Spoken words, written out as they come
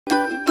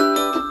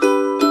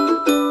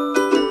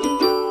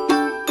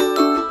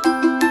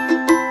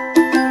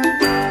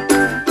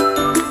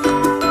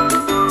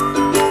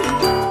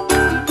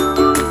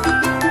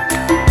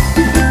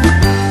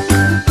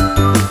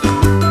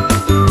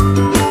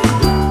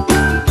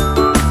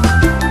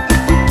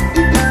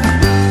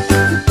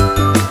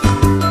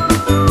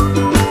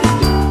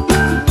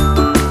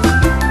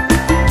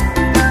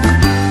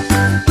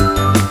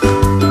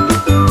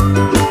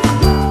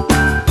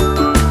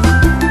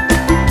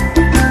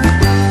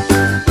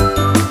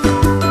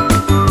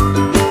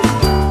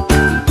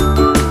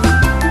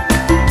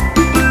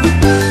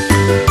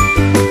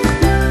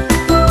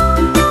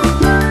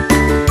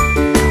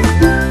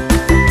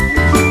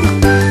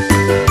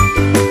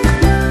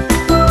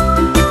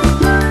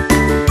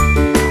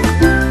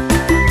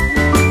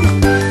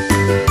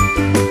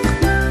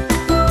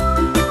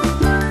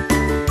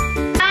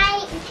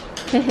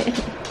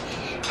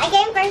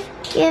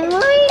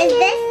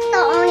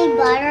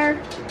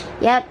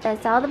Yep,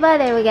 that's all the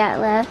butter we got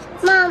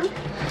left. Mom, do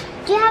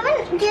you have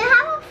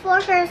a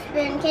fork or a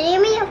spoon? Can you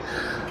give me a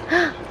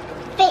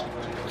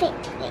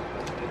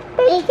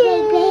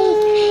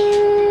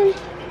Bacon.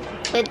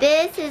 But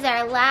this is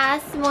our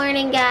last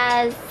morning,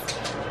 guys.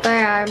 For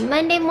our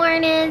Monday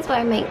mornings, where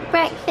I make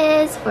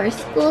breakfast, for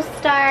school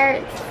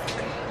starts.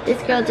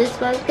 This girl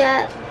just woke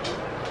up.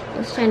 I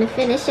was trying to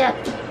finish up.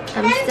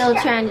 I'm still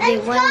trying to do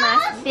one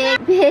last big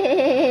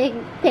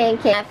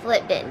pancake. I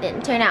flipped it,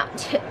 didn't turn out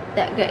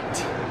that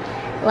great.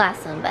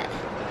 Last one, but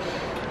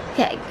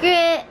okay,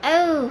 grit.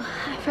 Oh,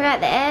 I forgot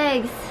the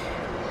eggs.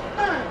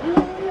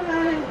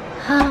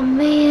 Oh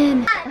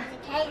man.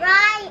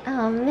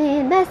 Oh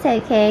man, that's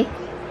okay.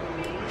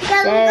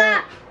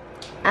 So,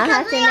 I'll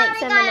have to make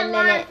some in a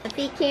minute. The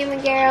feed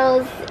camera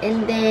girls,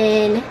 and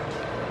then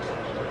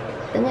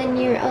the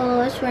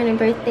 1-year-old, she's wearing a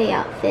birthday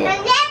outfit.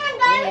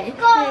 Hey.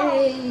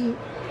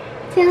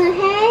 Tell her,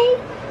 hey,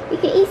 you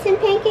can eat some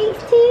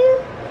pancakes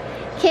too?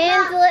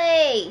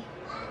 Kinsley,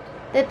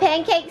 the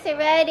pancakes are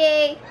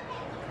ready.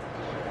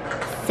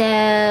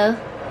 So,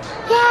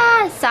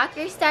 yeah,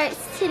 soccer starts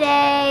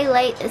today,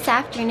 late this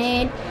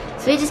afternoon.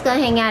 So we're just gonna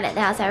hang out at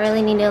the house. I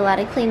really need to do a lot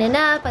of cleaning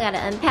up. I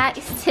gotta unpack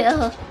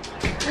still.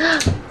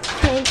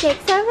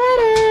 Pancakes are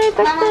ready.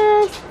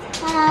 Breakfast.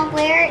 Mama,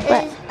 where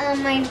is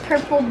my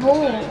purple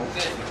bowl?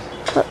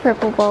 What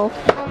purple bowl?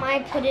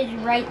 I put it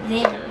right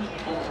there.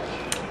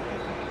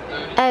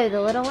 Oh, the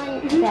little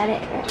one? Got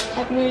it.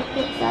 I've moved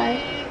it,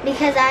 sorry.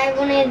 Because I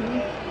wanted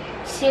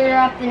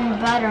syrup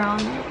and butter on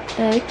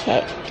it.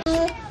 Okay.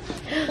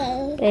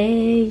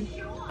 Hey.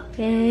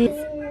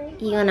 Hey.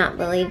 You will not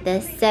believe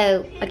this.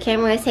 So, my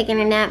camera was taking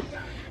a nap.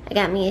 I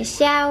got me a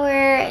shower,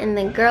 and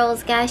the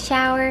girls got a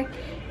shower.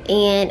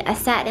 And I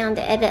sat down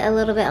to edit a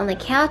little bit on the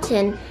couch,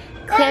 and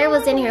Claire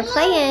was in here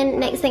playing.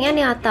 Next thing I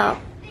knew, I thought,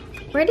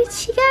 where did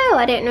she go?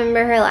 I didn't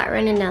remember her like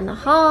running down the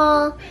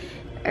hall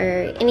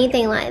or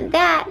anything like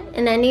that.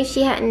 And I knew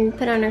she hadn't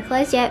put on her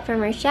clothes yet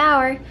from her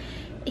shower.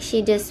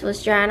 She just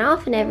was drying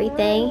off and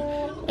everything.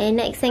 And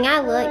next thing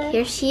I look,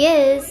 here she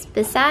is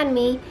beside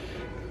me,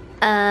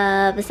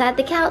 beside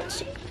the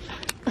couch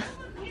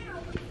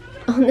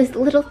on this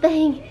little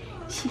thing.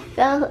 She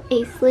fell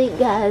asleep,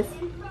 guys,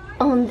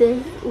 on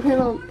this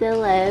little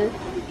pillow,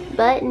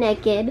 butt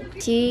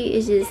naked. She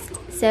is just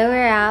so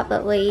wear out,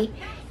 but we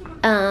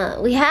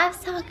have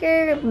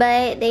soccer,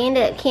 but they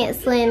ended up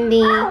canceling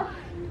the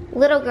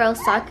little girls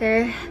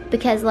soccer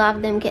because a lot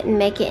of them couldn't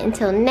make it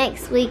until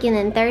next week, and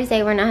then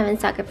Thursday we're not having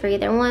soccer for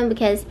either one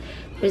because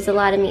there's a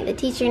lot of meet the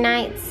teacher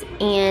nights.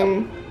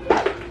 And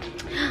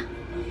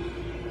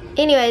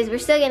anyways, we're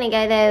still gonna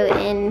go though,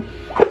 and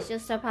she'll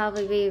still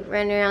probably be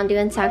running around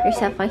doing soccer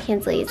stuff while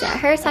Kinsley is at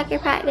her soccer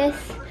practice.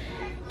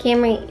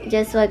 Camry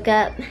just woke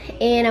up,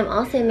 and I'm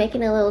also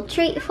making a little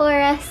treat for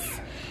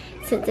us.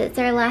 Since it's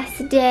our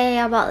last day,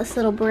 I bought this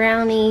little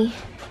brownie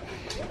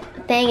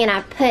thing, and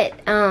I put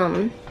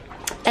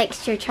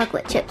extra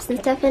chocolate chips and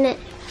stuff in it.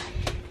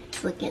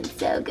 It's looking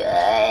so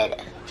good.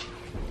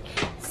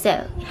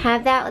 So,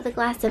 have that with a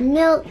glass of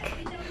milk.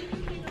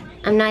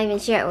 I'm not even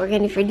sure what we're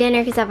gonna do for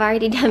dinner because I've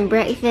already done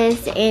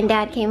breakfast, and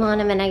Dad came on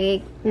them, and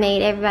I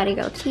made everybody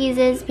grilled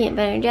cheeses, peanut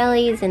butter and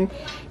jellies, and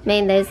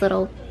made those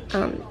little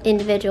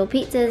individual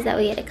pizzas that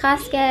we get at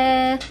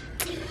Costco.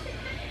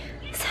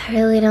 So I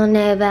really don't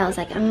know, but I was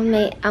like,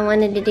 I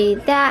wanted to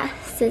do that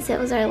since it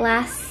was our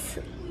last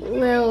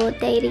little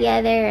day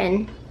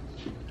together.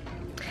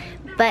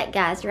 But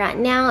guys, right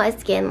now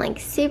it's getting like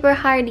super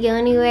hard to go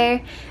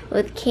anywhere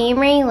with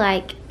Camry.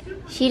 Like,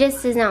 she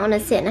just does not want to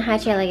sit in a high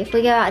chair. Like, if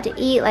we go out to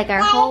eat, like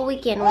our whole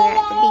weekend we were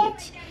at the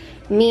beach,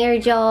 me or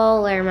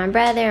Joel or my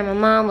brother or my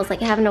mom was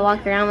like having to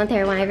walk around with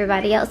her when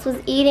everybody else was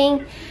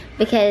eating,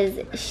 because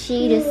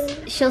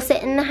she'll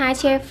sit in the high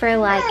chair for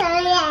like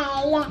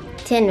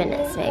 10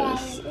 minutes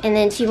maybe, and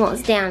then she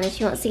wants down, and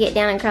she wants to get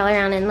down and crawl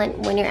around, and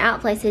when you're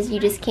out places you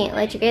just can't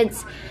let your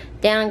kids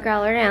down and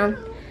crawl around.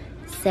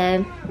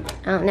 So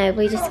I don't know,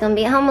 we're just gonna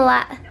be at home a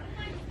lot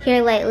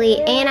here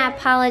lately, and I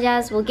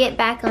apologize, we'll get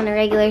back on a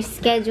regular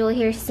schedule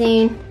here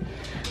soon.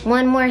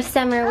 One more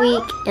summer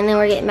week, and then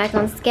we're getting back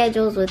on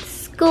schedules with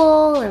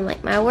school and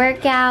like my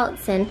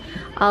workouts and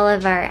all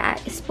of our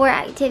sport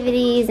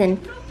activities, and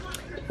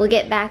we'll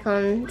get back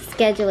on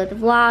schedule with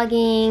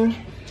vlogging,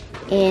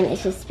 and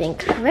it's just been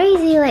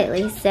crazy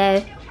lately.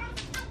 So,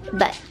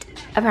 but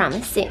I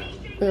promise soon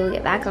we will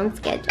get back on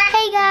schedule.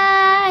 Hey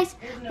guys,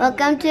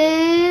 welcome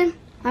to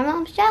my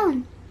mom's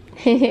channel.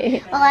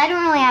 Well, I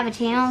don't really have a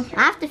channel.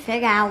 I have to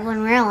figure out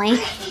one, really.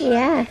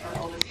 Yeah.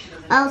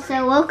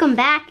 Also, welcome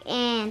back,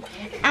 and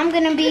I'm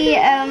gonna be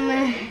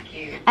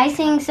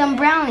icing some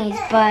brownies,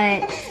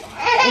 but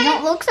they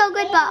don't look so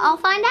good, but I'll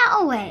find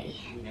out a way.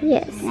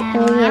 Yes,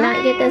 and we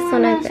cannot get this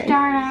one open.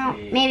 Start out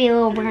maybe a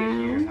little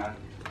brown.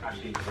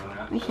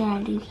 What should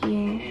I do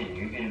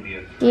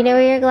here? Do you know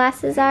where your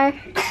glasses are?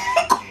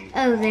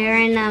 Oh, they're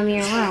in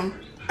your room.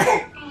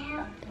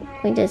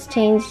 We just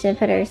changed and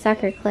put our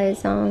soccer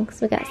clothes on because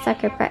we got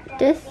soccer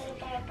practice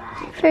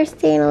first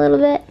day in a little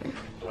bit.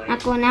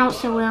 Not going out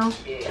so well.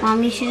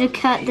 Mommy should have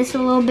cut this a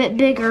little bit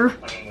bigger.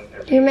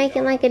 You're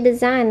making like a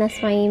design. That's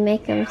why you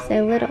make them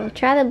so little.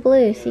 Try the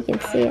blue so you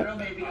can see it.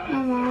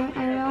 Mama,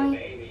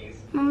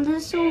 Mama,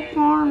 this is so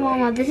hard,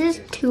 Mama. This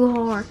is too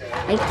hard.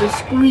 Like, just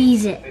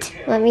squeeze it.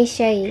 Let me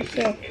show you.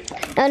 Here.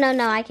 Oh,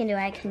 no, I can do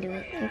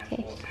it.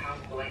 Okay.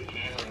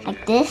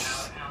 Like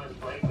this.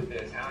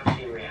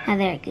 Oh,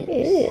 there it goes.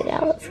 Ooh,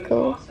 that looks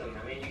cool.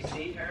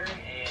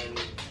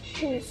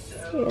 You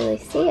really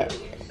see it.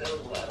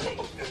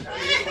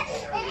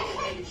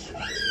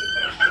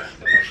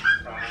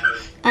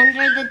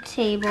 Under the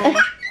table.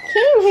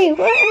 Camry,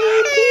 what are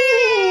you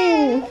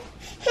doing?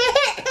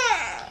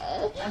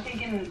 I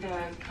think in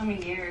the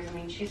coming years, I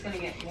mean, she's going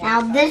to get more.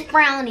 Now, this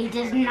brownie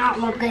does not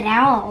look good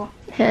at all.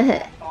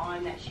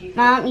 Fun that she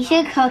Mom, you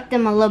should cook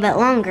them a little bit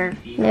longer.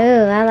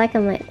 No, I like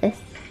them like this.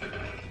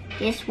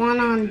 This one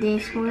on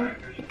this one,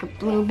 like a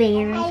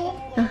blueberry.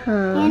 Uh-huh.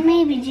 And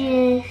maybe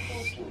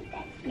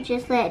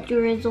just let it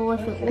drizzle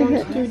if it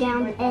wants to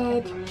down the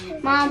edge.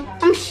 Mom,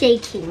 I'm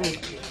shaking it.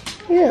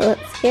 Ooh, it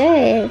looks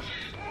good.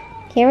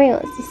 Camry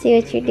wants to see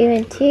what you're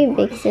doing too,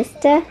 big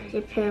sister.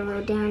 Just put it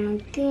right down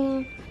like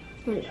there.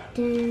 Right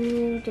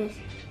down,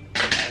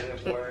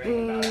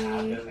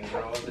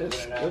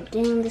 just go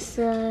down the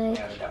side.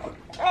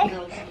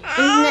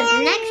 And the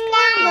next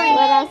one,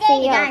 What I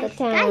see all the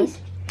time.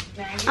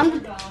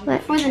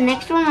 Guys, for the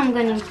next one, I'm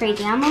going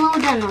crazy. I'm a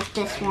little done with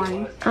this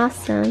one.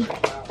 Awesome.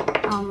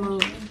 I'll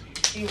move.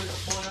 was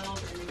spoiled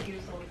and the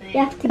cute little thing. You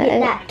have to get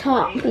that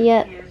top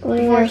Yep.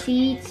 before she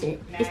eats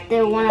it. It's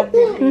the one of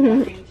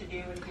the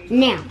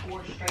now.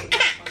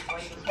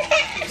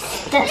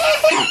 The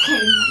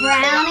second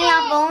brownie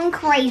I'm going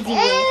crazy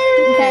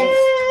with because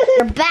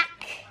we're back.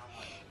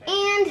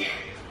 And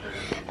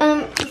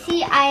you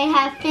see, I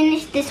have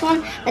finished this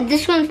one, but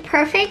this one's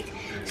perfect.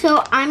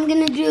 So I'm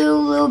gonna do a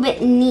little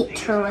bit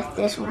neater with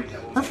this one.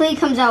 Hopefully it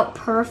comes out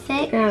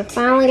perfect. I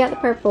finally got the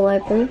purple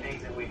open.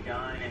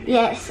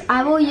 Yes,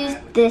 I will use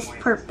this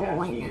purple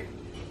one.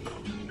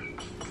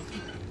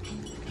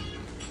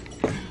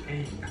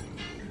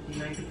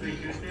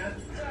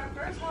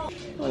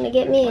 Want to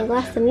get me a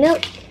glass of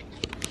milk,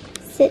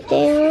 sit down,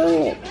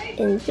 and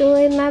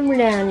enjoy my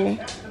brownie.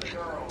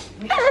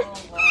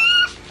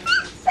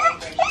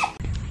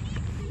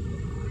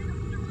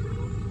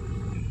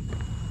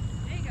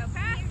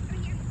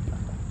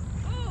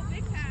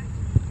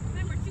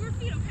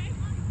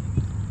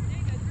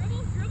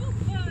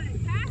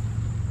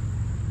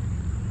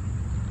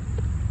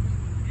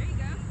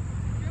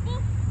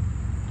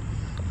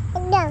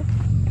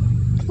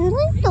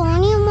 Kinsley's the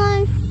only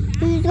one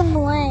who's gonna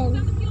win.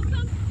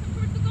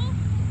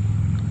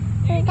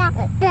 Is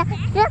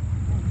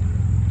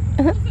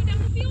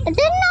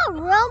it not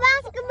real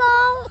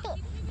basketball?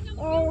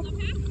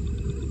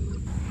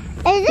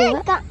 Is it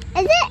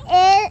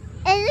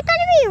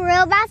gonna be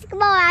real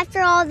basketball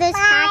after all this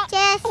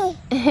practice?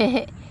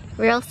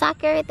 Real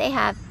soccer, they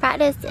have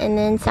practice and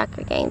then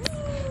soccer games.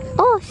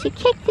 Oh, she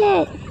kicked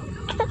it.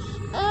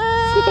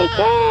 She did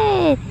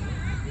good.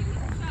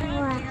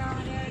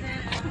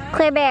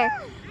 Claire Bear,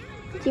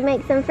 did you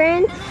make some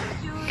friends?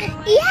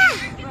 Yeah.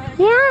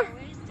 Yeah?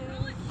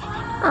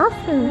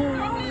 Awesome.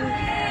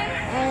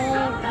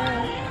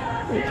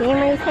 And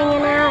Jamie's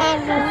hanging out,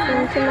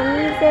 listening to my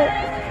music.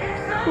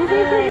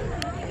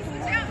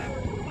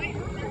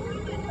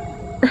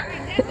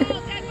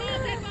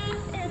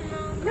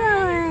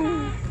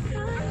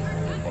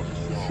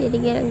 Should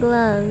get her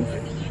gloves.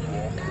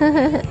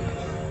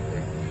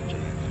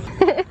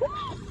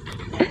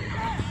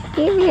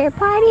 Give me your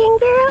partying,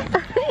 girl.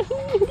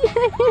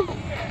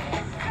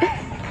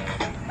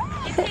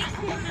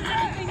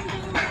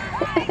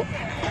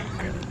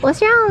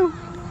 What's wrong?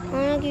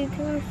 You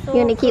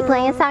want to keep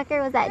playing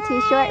soccer? Was that too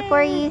short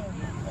for you?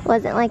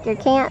 Wasn't like your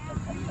camp?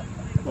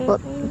 Well,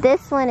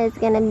 this one is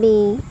going to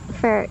be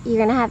for, you're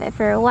going to have it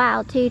for a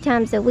while, 2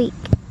 times a week.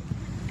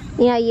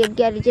 You know, you'd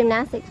go to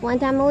gymnastics 1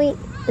 time a week.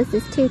 This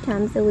is 2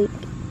 times a week.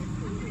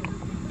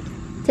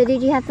 So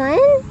did you have fun?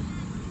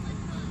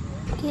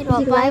 Get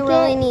up. I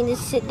really need to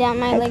sit down.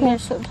 My legs are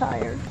so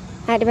tired.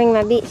 I had to bring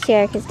my beach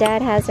chair because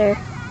Dad has her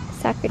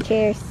soccer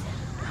chairs.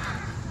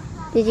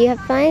 Did you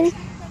have fun?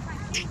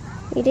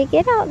 You did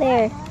get out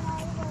there.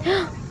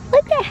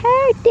 Look at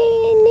her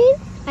dancing.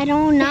 I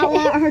do not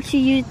want her to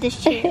use this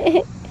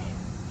chair.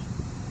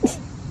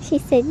 She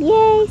said,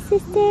 "Yay,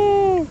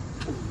 sister."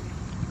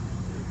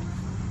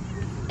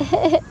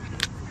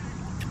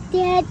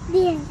 Yeah,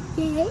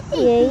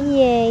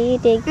 you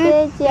did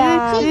good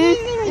job.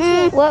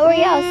 What were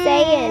y'all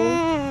saying?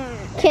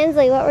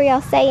 Kinsley, what were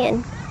y'all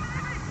saying?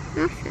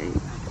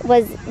 Nothing.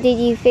 Did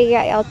you figure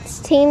out y'all's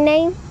team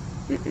name?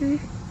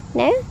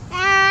 No?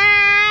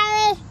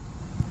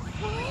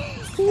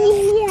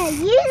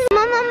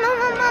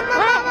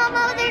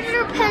 Mama, there's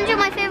Rapunzel,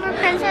 my favorite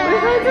princess.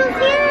 Rapunzel's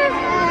here.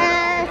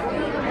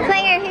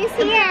 Claire, who's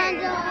here?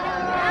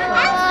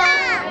 Elsa!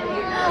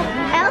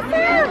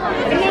 Elsa?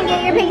 You gonna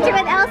get your picture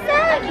with Elsa?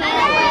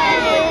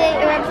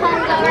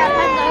 Rapunzel.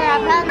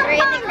 We're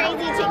in the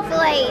crazy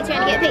Chick-fil-A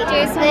trying to get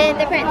pictures with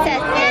the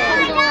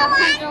princesses.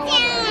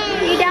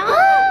 You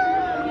don't?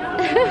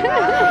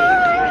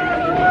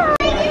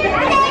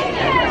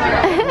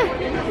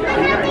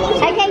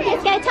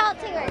 Let's go talk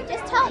to her.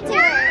 Just talk to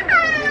her.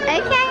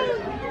 Okay.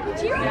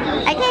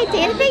 Okay,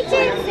 take a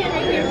picture.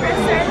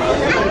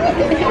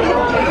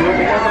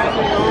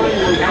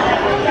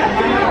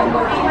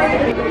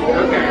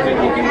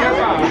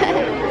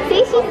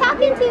 See, she's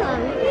talking to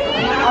him.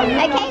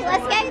 Okay,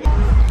 let's go.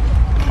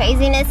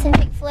 Craziness in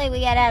Chick-fil-A, we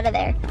got out of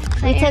there.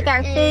 We took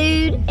our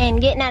food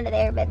and getting out of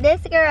there. But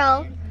this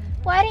girl,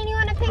 why didn't you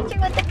want a picture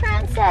with the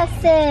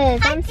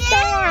princesses? I'm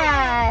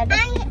sad.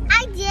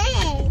 I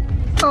did.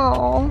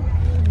 Oh.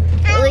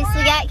 At least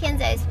we got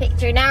Kinsley's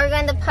picture. Now we're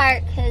going to the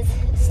park because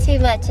it's too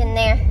much in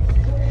there.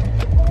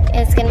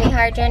 It's going to be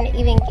hard trying to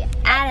even get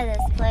out of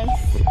this place.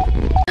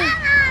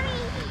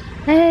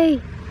 Hey,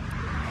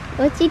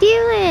 what you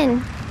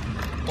doing?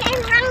 Can I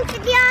run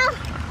with y'all?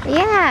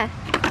 Yeah.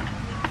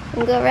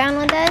 You go around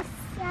with us?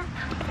 Yeah.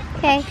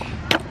 Okay.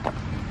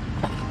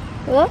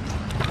 Whoop.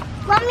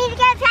 Want me to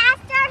go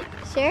faster?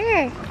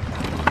 Sure.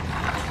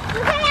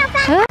 Okay, how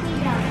fast Huh? we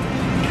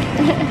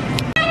go?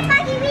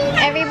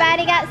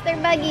 Everybody got their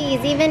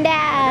buggies, even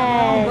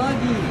Dad.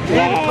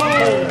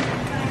 Yay.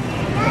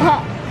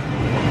 Oh.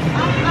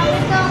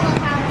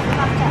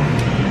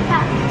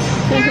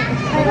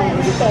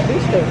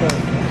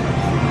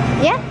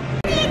 Yeah.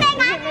 Isn't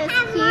this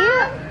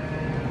cute?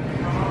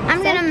 I'm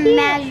So gonna cute.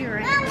 measure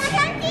it.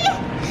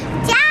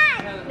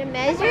 Dad! To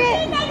measure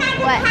it?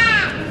 What?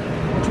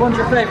 Which one's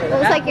your favorite?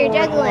 Looks like Apple you're or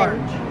juggling.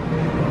 orange?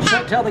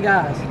 Tell the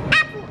guys.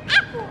 Apple,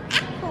 apple,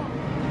 apple.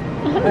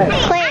 Hey.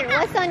 Claire,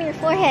 what's on your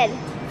forehead?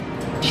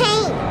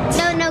 Paint.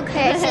 No,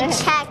 Claire. It's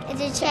a check.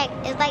 It's a check.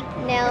 It's like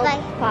Nail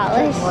like.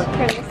 polish.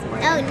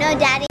 Oh no,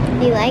 Daddy.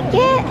 You like it?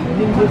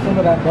 You need to do some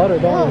of that butter, Oh,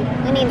 don't you?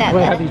 we need that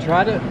Wait, butter. have you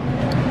tried it? I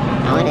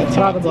want to Try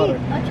try the it butter.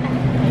 too.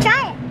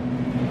 Try it.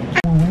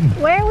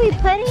 Where are we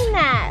putting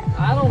that? I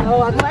don't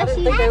know. I Unless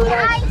didn't you think they would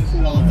Ice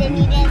actually. needs and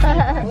you didn't.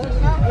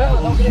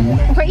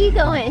 Where are you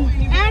going?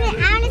 I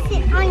wanna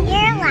sit on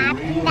your lap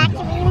and that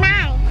can be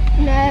mine.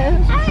 No.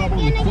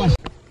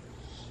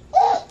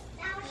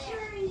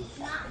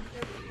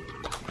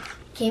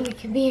 Cameron,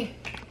 come here.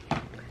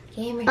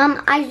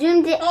 Cameron. I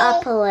zoomed it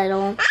up a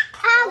little.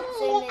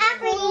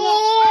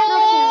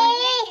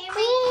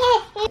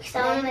 So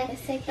I want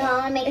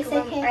to make It's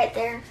room okay. right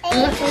there.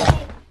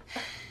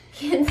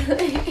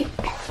 Kinsley.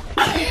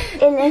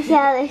 In the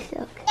shadow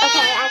silk.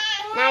 Okay,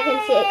 now I can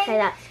see it because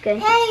that's good.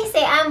 Hey,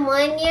 say I'm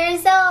 1 year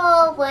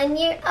old. 1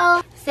 year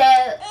old. So,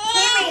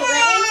 Cameron,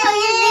 let me tell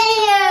your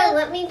video.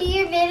 Let me do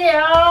your video.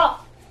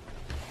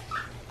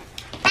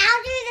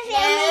 I'll do the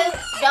family.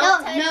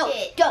 Don't touch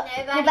it. Don't.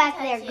 Go Nobody back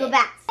touch there. it. Go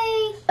back.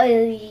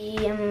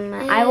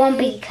 I won't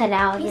be cut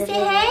out. You say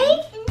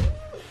hey?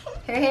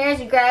 Her hair is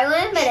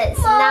growing, but it's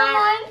not.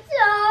 I'm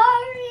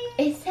sorry.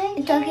 It's okay.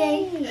 It's okay.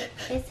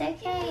 It's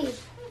okay.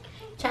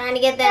 Trying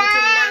to get them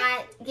to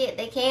not get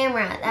the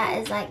camera. That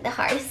is like the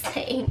hardest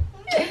thing.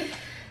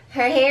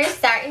 Her hair is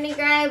starting to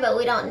grow, but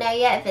we don't know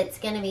yet if it's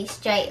going to be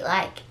straight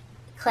like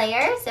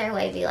Claire's or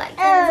wavy like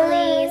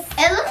Kinsley's.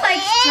 It looks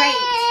like straight.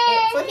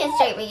 It's looking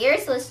straight, but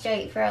yours was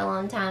straight for a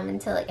long time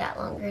until it got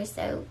longer,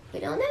 so we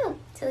don't know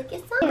until it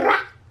gets longer.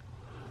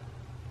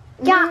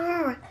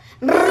 Yeah.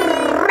 I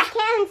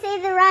can't see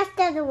the rest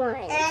of the one.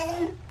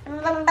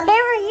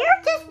 Cameron,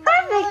 you're just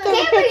perfect in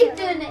the picture.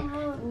 Doing it.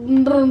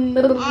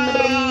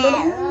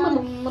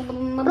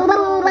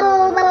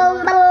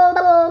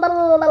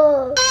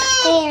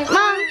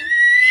 Mom.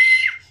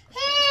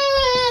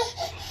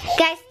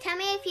 Guys, tell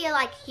me if you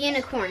like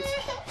unicorns,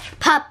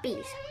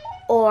 puppies,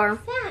 or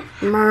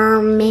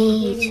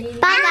mermaids.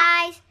 Bye,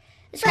 guys.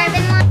 Subscribe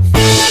and like.